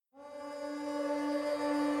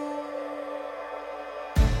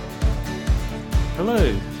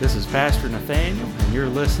Hello, this is Pastor Nathaniel, and you're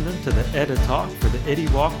listening to the Edda Talk for the Eddie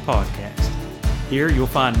Walk podcast. Here you'll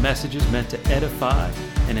find messages meant to edify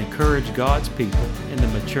and encourage God's people in the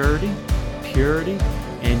maturity, purity,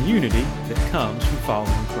 and unity that comes from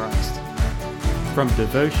following Christ. From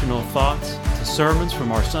devotional thoughts to sermons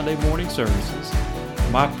from our Sunday morning services,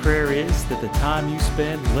 my prayer is that the time you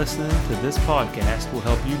spend listening to this podcast will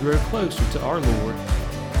help you grow closer to our Lord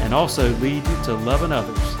and also lead you to loving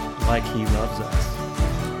others like He loves us.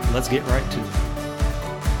 Let's get right to it.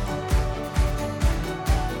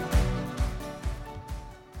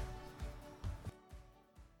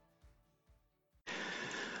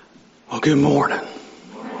 Well, good morning.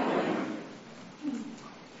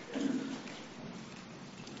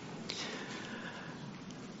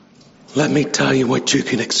 Let me tell you what you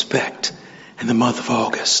can expect in the month of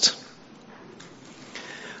August.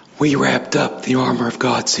 We wrapped up the Armor of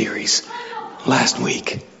God series last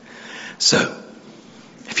week. So,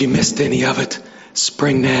 if you missed any of it,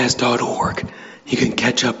 springnaz.org. You can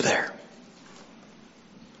catch up there.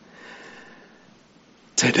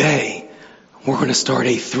 Today, we're going to start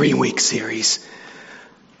a 3-week series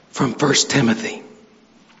from 1 Timothy.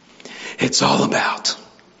 It's all about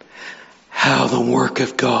how the work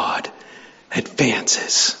of God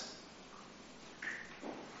advances.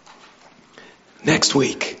 Next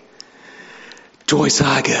week, Joyce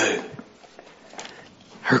Igo,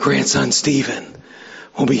 her grandson Stephen,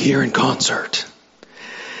 will be here in concert.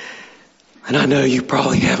 And I know you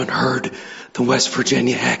probably haven't heard the West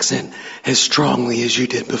Virginia accent as strongly as you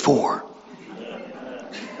did before.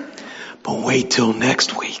 But wait till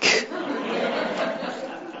next week.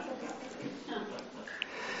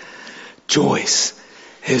 Joyce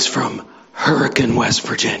is from Hurricane, West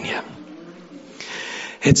Virginia.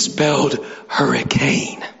 It's spelled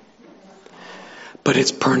hurricane, but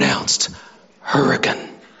it's pronounced hurricane.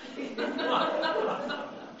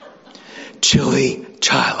 Chili,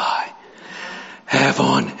 chili,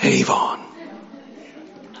 Avon, Avon.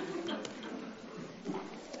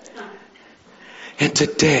 And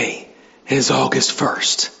today is August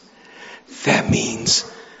 1st. That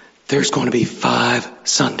means there's going to be 5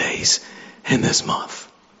 Sundays in this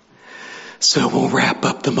month. So we'll wrap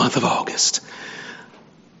up the month of August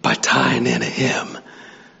by tying in a hymn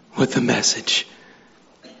with the message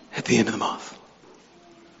at the end of the month.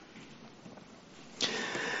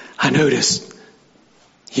 I noticed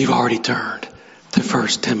you've already turned to 1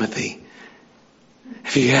 Timothy.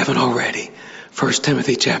 If you haven't already, 1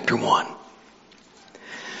 Timothy chapter 1.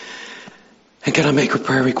 And can I make a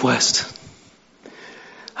prayer request?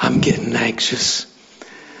 I'm getting anxious.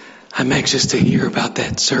 I'm anxious to hear about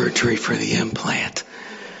that surgery for the implant.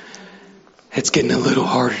 It's getting a little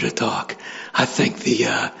harder to talk. I think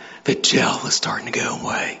the gel is starting to go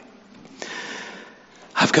away.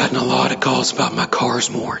 I've gotten a lot of calls about my car's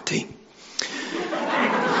warranty.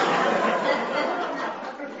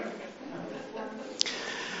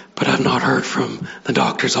 But I've not heard from the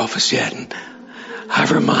doctor's office yet, and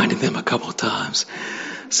I've reminded them a couple of times.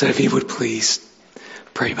 So if you would please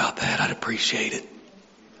pray about that, I'd appreciate it.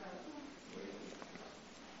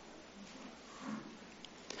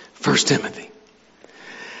 1 Timothy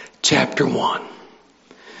chapter 1.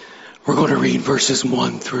 We're going to read verses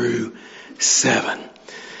 1 through 7.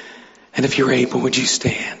 And if you're able, would you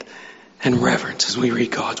stand in reverence as we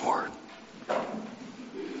read God's word?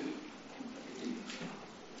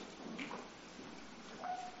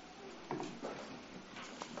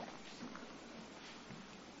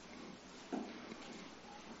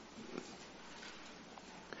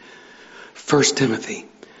 First Timothy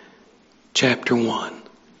chapter 1.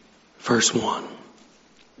 Verse 1.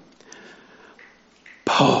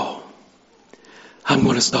 Paul. I'm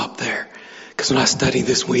going to stop there because when I studied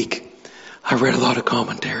this week, I read a lot of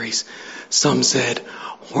commentaries. Some said,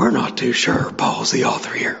 we're not too sure Paul's the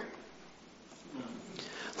author here.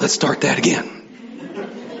 Let's start that again.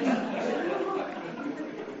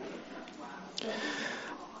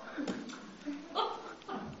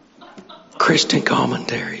 Christian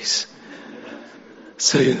commentaries.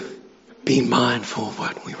 So be mindful of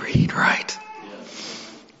what we read, right?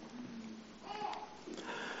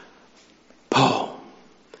 Paul,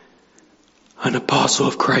 an apostle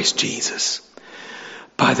of Christ Jesus,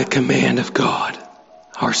 by the command of God,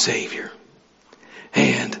 our Savior,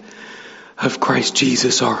 and of Christ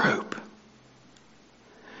Jesus, our hope.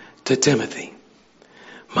 To Timothy,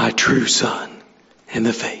 my true son in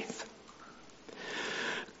the faith.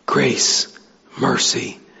 Grace,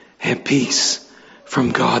 mercy, and peace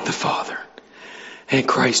from God the Father and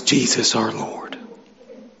Christ Jesus our Lord.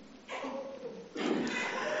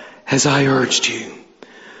 As I urged you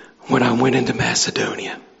when I went into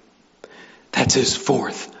Macedonia, That's his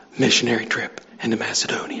 4th missionary trip into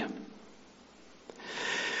Macedonia.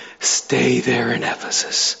 Stay there in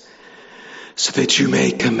Ephesus, so that you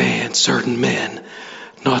may command certain men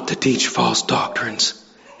not to teach false doctrines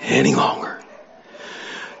any longer,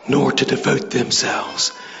 nor to devote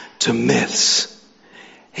themselves to myths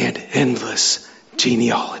and endless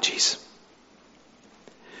genealogies.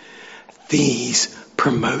 These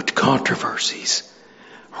promote controversies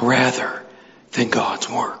rather than God's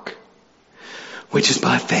work, which is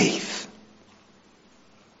by faith.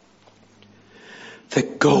 The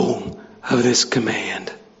goal of this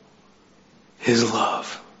command is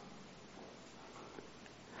love,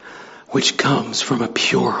 which comes from a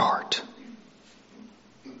pure heart,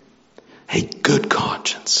 a good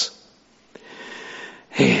conscience,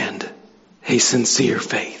 and a sincere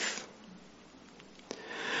faith.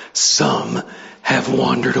 Some have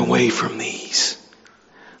wandered away from these,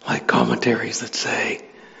 like commentaries that say,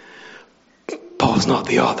 Paul's not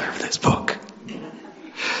the author of this book.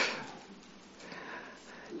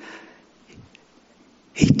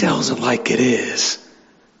 He tells it like it is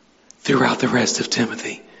throughout the rest of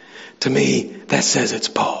Timothy. To me, that says it's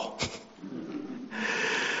Paul.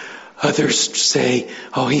 Others say,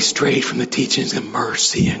 oh, he strayed from the teachings of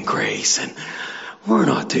mercy and grace, and we're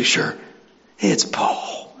not too sure. It's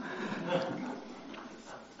Paul.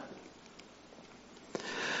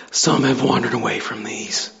 Some have wandered away from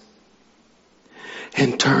these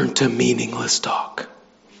and turned to meaningless talk.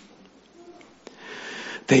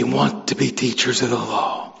 They want to be teachers of the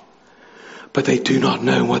law, but they do not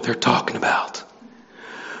know what they're talking about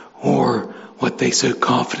or what they so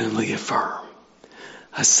confidently affirm.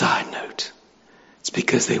 A side note, it's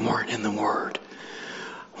because they weren't in the Word.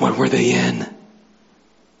 What were they in?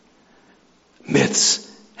 Myths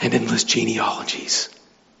and endless genealogies.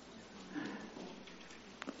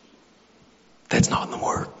 That's not in the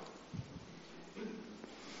Word.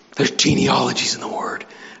 There's genealogies in the Word,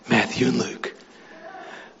 Matthew and Luke.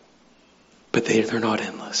 But they're not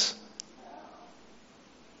endless.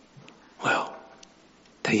 Well,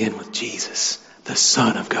 they end with Jesus, the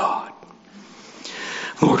Son of God.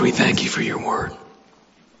 Lord, we thank you for your word.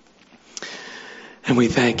 And we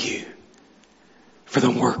thank you for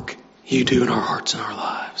the work you do in our hearts and our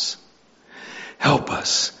lives. Help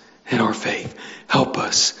us in our faith. Help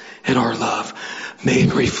us in our love. May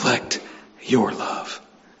it reflect your love.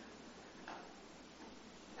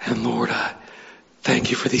 And Lord, I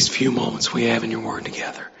thank you for these few moments we have in your word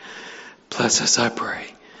together. Bless us, I pray.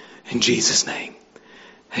 In Jesus' name,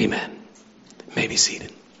 amen. You may be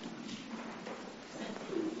seated.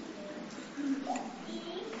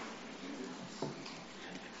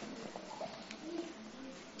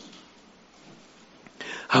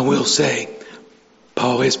 I will say,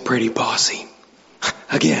 Paul is pretty bossy.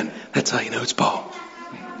 Again, that's how you know it's Paul.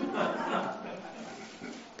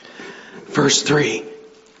 Verse 3.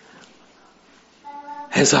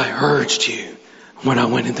 As I urged you when I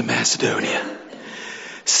went into Macedonia,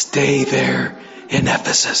 stay there in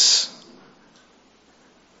Ephesus.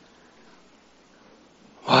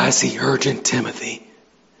 Why is he urging Timothy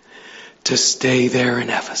to stay there in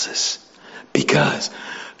Ephesus? Because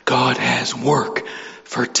God has work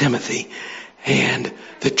for Timothy and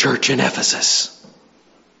the church in Ephesus.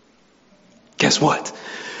 Guess what?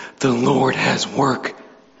 The Lord has work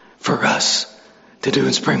for us to do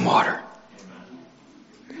in Springwater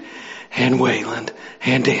and Wayland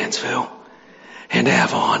and Dansville and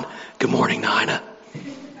Avon. Good morning, Nina.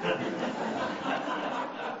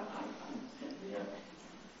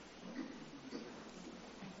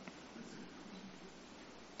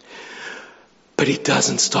 But he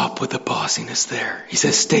doesn't stop with the bossiness there. He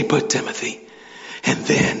says, stay put, Timothy. And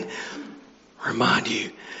then, remind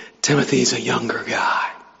you, Timothy's a younger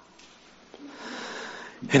guy.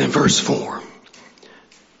 And in verse 4,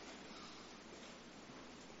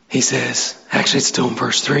 he says, actually it's still in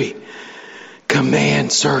verse 3,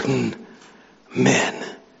 command certain men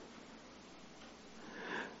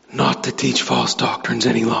not to teach false doctrines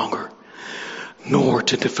any longer, nor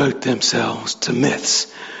to devote themselves to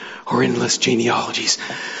myths or endless genealogies.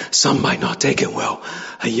 Some might not take it well.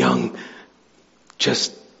 A young,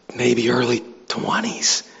 just maybe early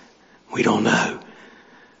 20s. We don't know.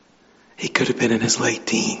 He could have been in his late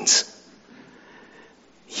teens.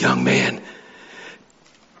 Young man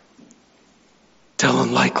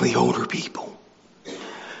telling likely older people,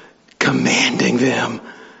 commanding them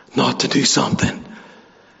not to do something.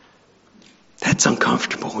 That's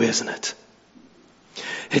uncomfortable, isn't it?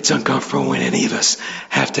 It's uncomfortable when any of us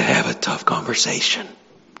have to have a tough conversation.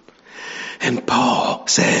 And Paul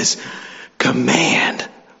says, command.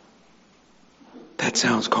 That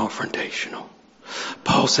sounds confrontational.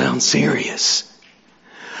 Paul sounds serious.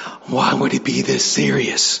 Why would he be this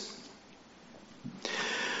serious?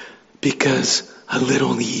 Because a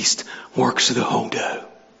little yeast works through the whole dough.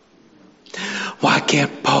 Why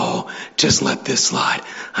can't Paul just let this slide?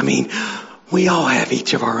 I mean, we all have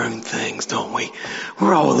each of our own things, don't we?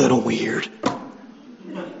 We're all a little weird.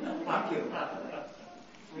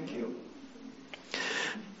 Thank you.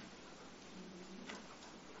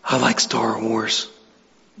 I like Star Wars.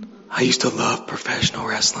 I used to love professional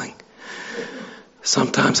wrestling.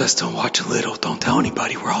 Sometimes I still watch a little. Don't tell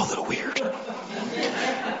anybody. We're all a little weird.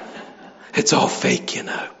 It's all fake, you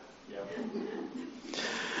know.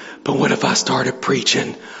 But what if I started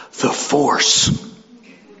preaching the Force?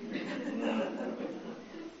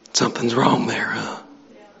 Something's wrong there, huh?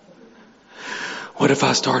 What if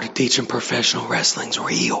I started teaching professional wrestling's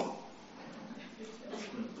real?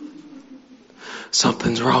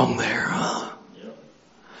 Something's wrong there, huh?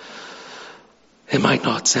 It might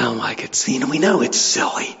not sound like it. See, we know it's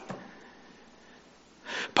silly.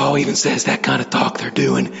 Paul even says that kind of talk they're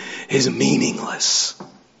doing is meaningless.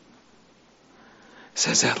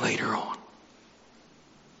 Says that later on.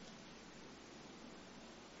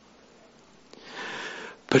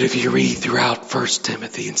 But if you read throughout 1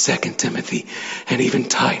 Timothy and 2 Timothy and even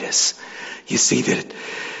Titus, you see that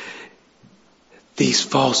these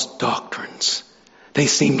false doctrines, they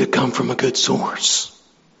seem to come from a good source.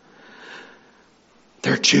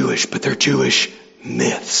 They're Jewish, but they're Jewish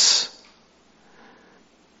myths.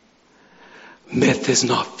 Myth is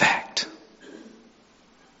not fact.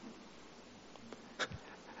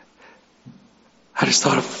 I just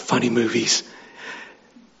thought of funny movies.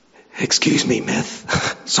 Excuse me,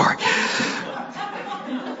 myth. Sorry.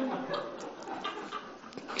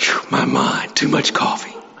 My mind, too much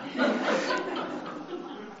coffee.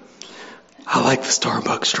 I like the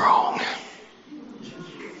Starbucks strong.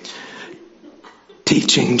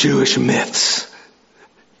 Teaching Jewish myths.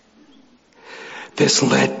 This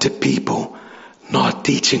led to people not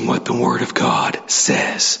teaching what the Word of God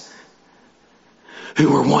says,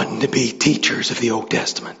 who were wanting to be teachers of the Old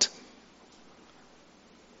Testament.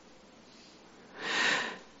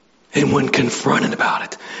 And when confronted about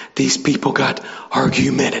it, these people got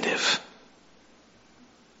argumentative.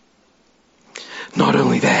 Not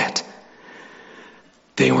only that,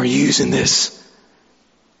 they were using this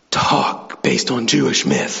talk based on Jewish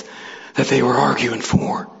myth that they were arguing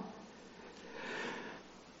for.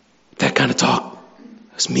 That kind of talk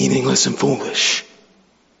was meaningless and foolish.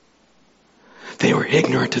 They were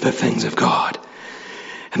ignorant of the things of God,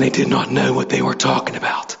 and they did not know what they were talking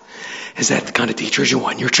about. Is that the kind of teachers you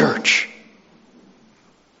want in your church?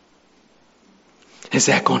 Is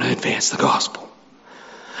that going to advance the gospel?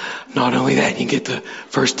 Not only that, you get to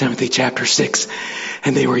 1 Timothy chapter 6,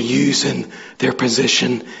 and they were using their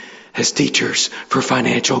position as teachers for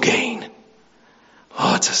financial gain.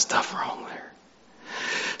 Lots of stuff wrong there.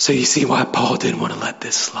 So you see why Paul didn't want to let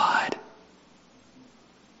this slide.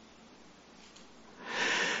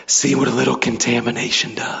 See what a little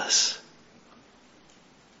contamination does.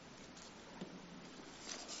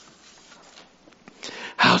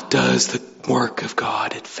 How does the work of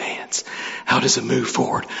God advance? How does it move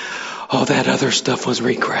forward? All that other stuff was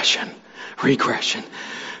regression.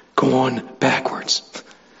 Going backwards.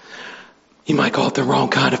 You might call it the wrong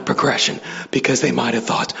kind of progression because they might have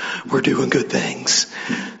thought we're doing good things.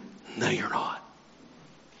 No, you're not.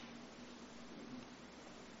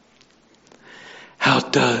 How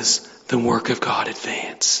does the work of God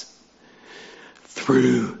advance?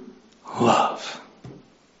 Through love.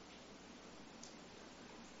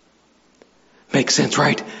 Makes sense,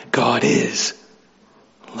 right? God is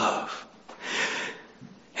love.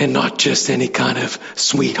 And not just any kind of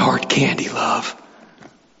sweetheart candy love.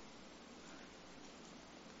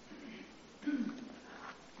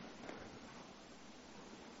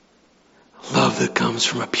 Love that comes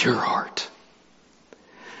from a pure heart.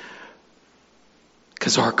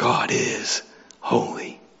 Because our God is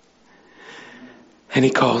holy. And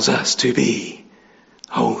He calls us to be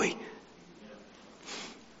holy.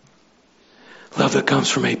 Love that comes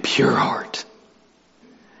from a pure heart,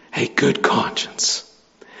 a good conscience,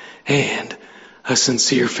 and a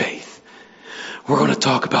sincere faith. We're going to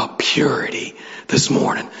talk about purity this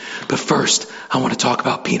morning. But first, I want to talk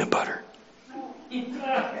about peanut butter.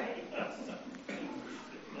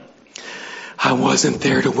 I wasn't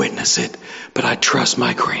there to witness it, but I trust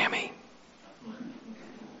my Grammy.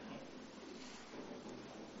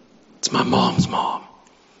 It's my mom's mom.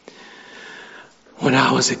 When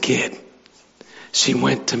I was a kid, she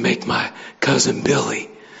went to make my cousin Billy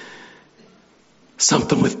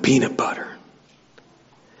something with peanut butter.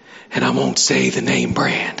 And I won't say the name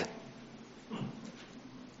brand.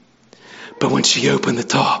 But when she opened the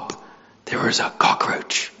top, there was a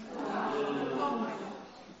cockroach.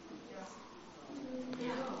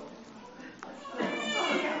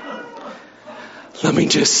 Let me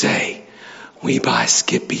just say, we buy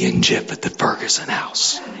Skippy and Jip at the Ferguson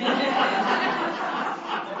house.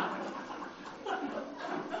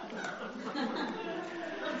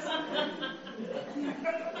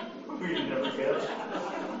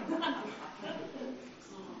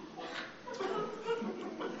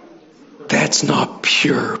 That's not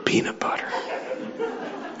pure peanut butter.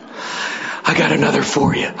 I got another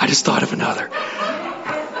for you. I just thought of another.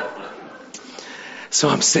 So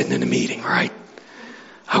I'm sitting in a meeting, right?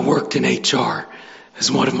 I worked in HR as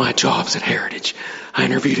one of my jobs at Heritage. I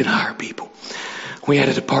interviewed and hired people. We had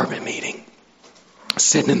a department meeting.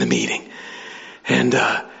 Sitting in the meeting and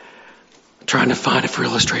trying to find it for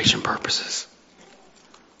illustration purposes.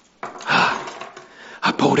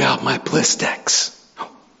 I pulled out my Blistex.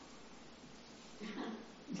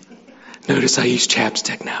 Notice I use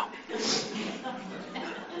chapstick now.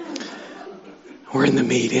 We're in the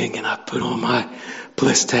meeting and I put on my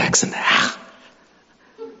Blistex and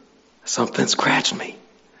something scratched me.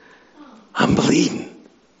 I'm bleeding.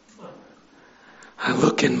 I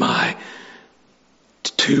look in my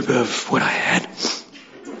tube of what I had.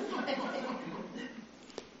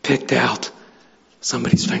 Picked out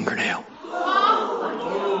somebody's fingernail.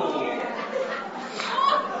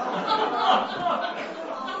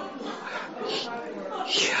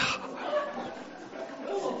 Yeah.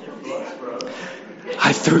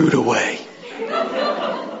 I threw it away.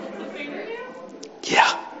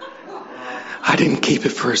 Yeah. I didn't keep it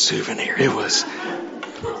for a souvenir. It was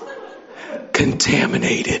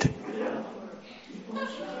contaminated.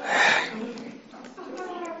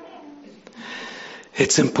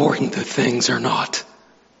 It's important that things are not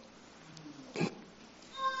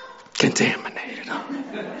contaminated.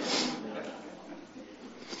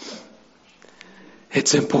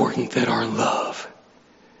 It's important that our love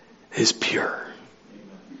is pure.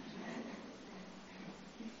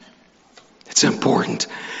 It's important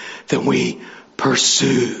that we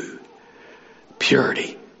pursue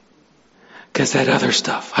purity. Because that other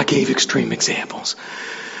stuff, I gave extreme examples.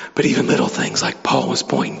 But even little things like Paul was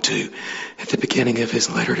pointing to at the beginning of his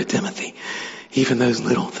letter to Timothy, even those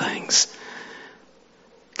little things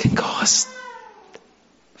can cause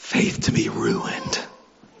faith to be ruined.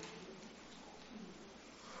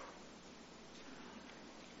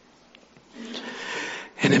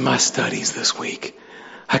 And in my studies this week,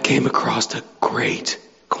 I came across a great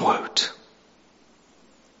quote.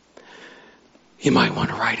 You might want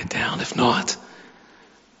to write it down. If not,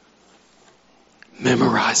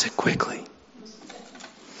 memorize it quickly.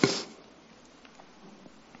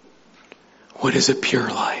 What is a pure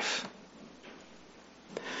life?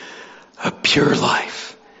 A pure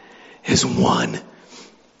life is one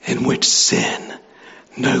in which sin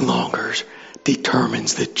no longer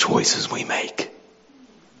determines the choices we make.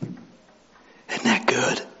 Isn't that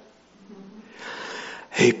good?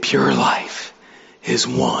 A pure life is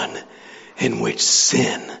one in which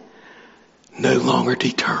sin no longer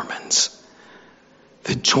determines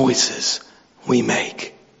the choices we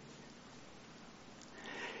make.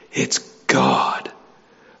 It's God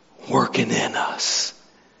working in us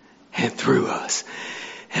and through us,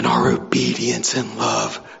 and our obedience and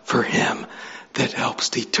love for Him that helps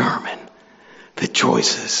determine the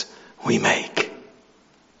choices we make.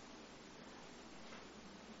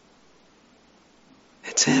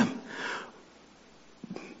 It's Him.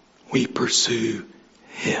 We pursue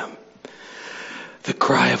Him. The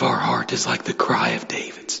cry of our heart is like the cry of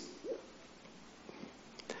David's.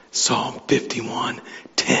 Psalm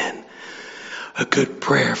 51:10. A good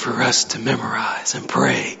prayer for us to memorize and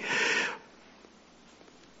pray.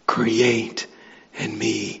 Create in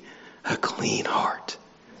me a clean heart,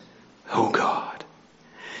 O God,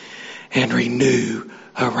 and renew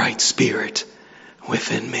a right spirit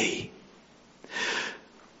within me.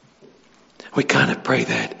 We kind of pray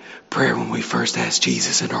that prayer when we first ask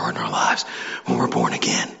Jesus into our lives, when we're born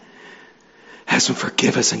again. Ask Him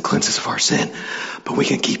forgive us and cleanse us of our sin. But we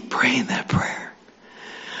can keep praying that prayer.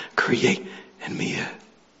 Create in me a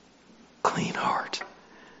clean heart,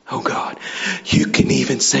 oh God. You can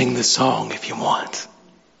even sing the song if you want.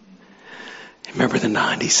 Remember the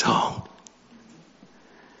 90s song?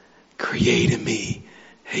 Create in me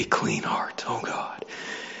a clean heart, oh God,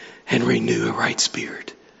 and renew a right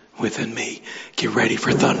spirit within me. Get ready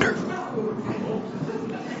for thunder.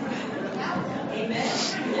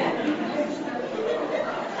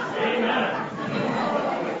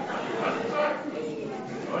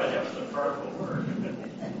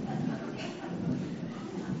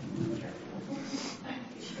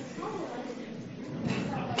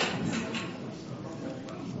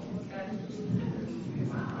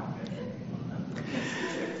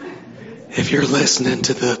 If you're listening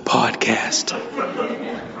to the podcast,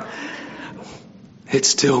 it's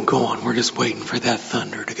still going. We're just waiting for that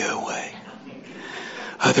thunder to go away.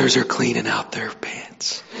 Others are cleaning out their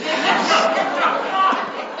pants.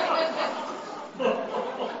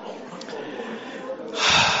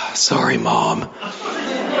 Sorry, Mom.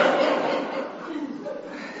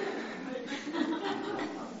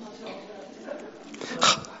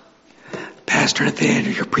 Pastor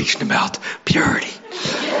Nathaniel, you're preaching about purity.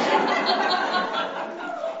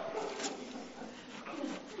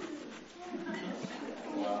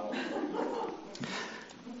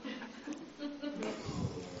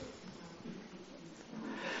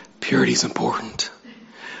 Purity is important.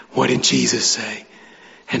 What did Jesus say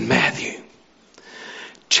in Matthew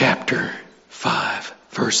chapter 5,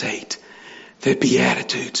 verse 8? The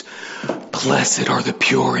Beatitudes. Blessed are the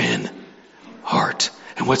pure in heart.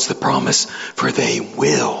 And what's the promise? For they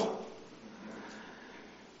will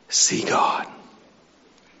see God.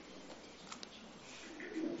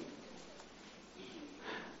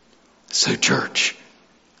 So, church,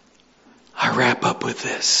 I wrap up with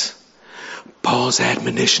this. Paul's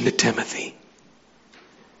admonition to Timothy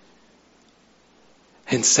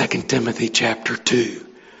in 2 Timothy chapter 2,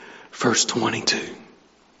 verse 22.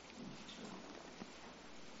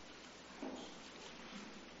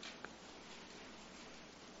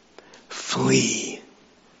 Flee.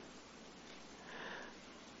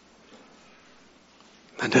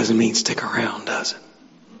 That doesn't mean stick around, does it?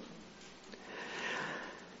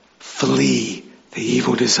 Flee the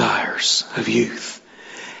evil desires of youth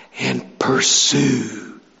and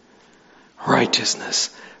pursue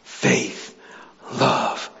righteousness, faith,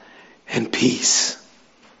 love, and peace,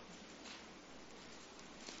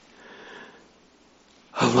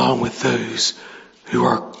 along with those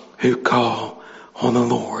who call on the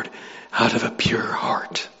Lord out of a pure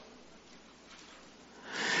heart.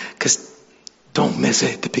 Because don't miss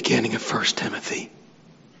it at the beginning of 1 Timothy.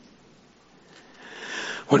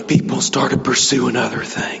 When people started pursuing other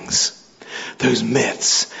things, those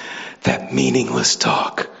myths, that meaningless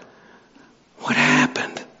talk, what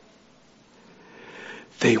happened?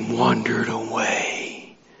 They wandered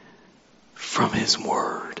away from His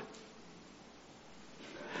Word.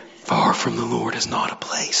 Far from the Lord is not a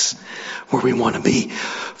place where we want to be.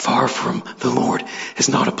 Far from the Lord is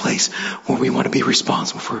not a place where we want to be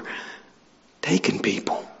responsible for taking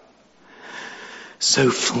people. So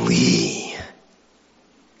flee.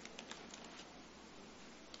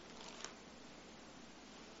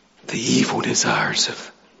 The evil desires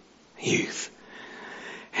of youth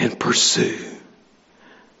and pursue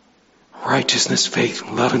righteousness, faith,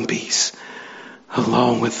 love, and peace,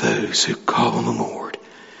 along with those who call on the Lord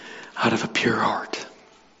out of a pure heart.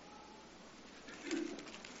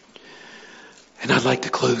 And I'd like to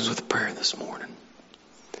close with a prayer this morning.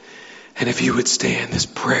 And if you would stand, this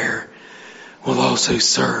prayer will also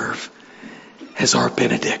serve as our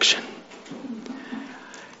benediction.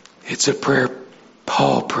 It's a prayer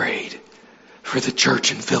Paul prayed for the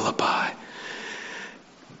church in Philippi.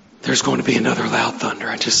 There's going to be another loud thunder.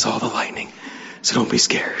 I just saw the lightning, so don't be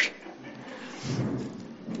scared.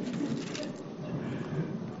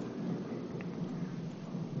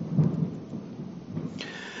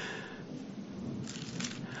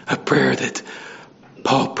 A prayer that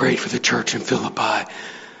Paul prayed for the church in Philippi.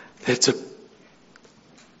 That's a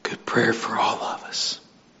good prayer for all of us.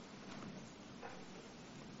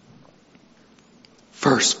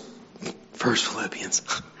 First Philippians.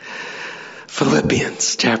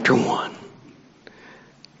 Philippians chapter 1,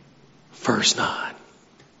 verse 9.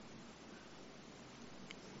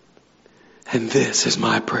 And this is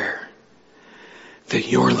my prayer, that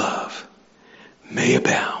your love may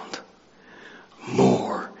abound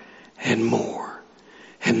more and more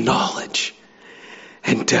in knowledge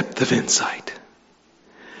and depth of insight,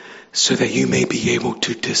 so that you may be able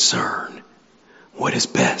to discern what is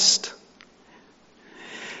best,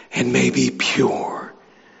 and may be pure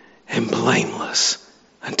and blameless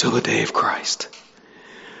until the day of Christ,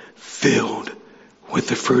 filled with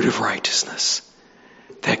the fruit of righteousness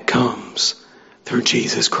that comes through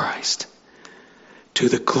Jesus Christ, to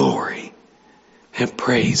the glory and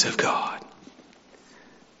praise of God.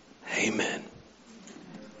 Amen.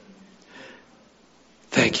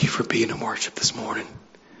 Thank you for being in worship this morning.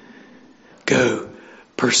 Go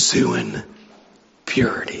pursuing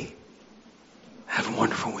purity. Have a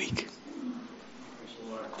wonderful week.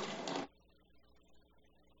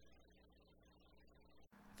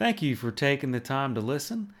 Thank you for taking the time to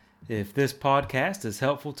listen. If this podcast is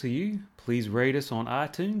helpful to you, please rate us on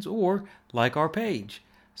iTunes or like our page,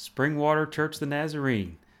 Springwater Church the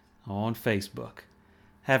Nazarene, on Facebook.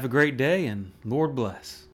 Have a great day and Lord bless.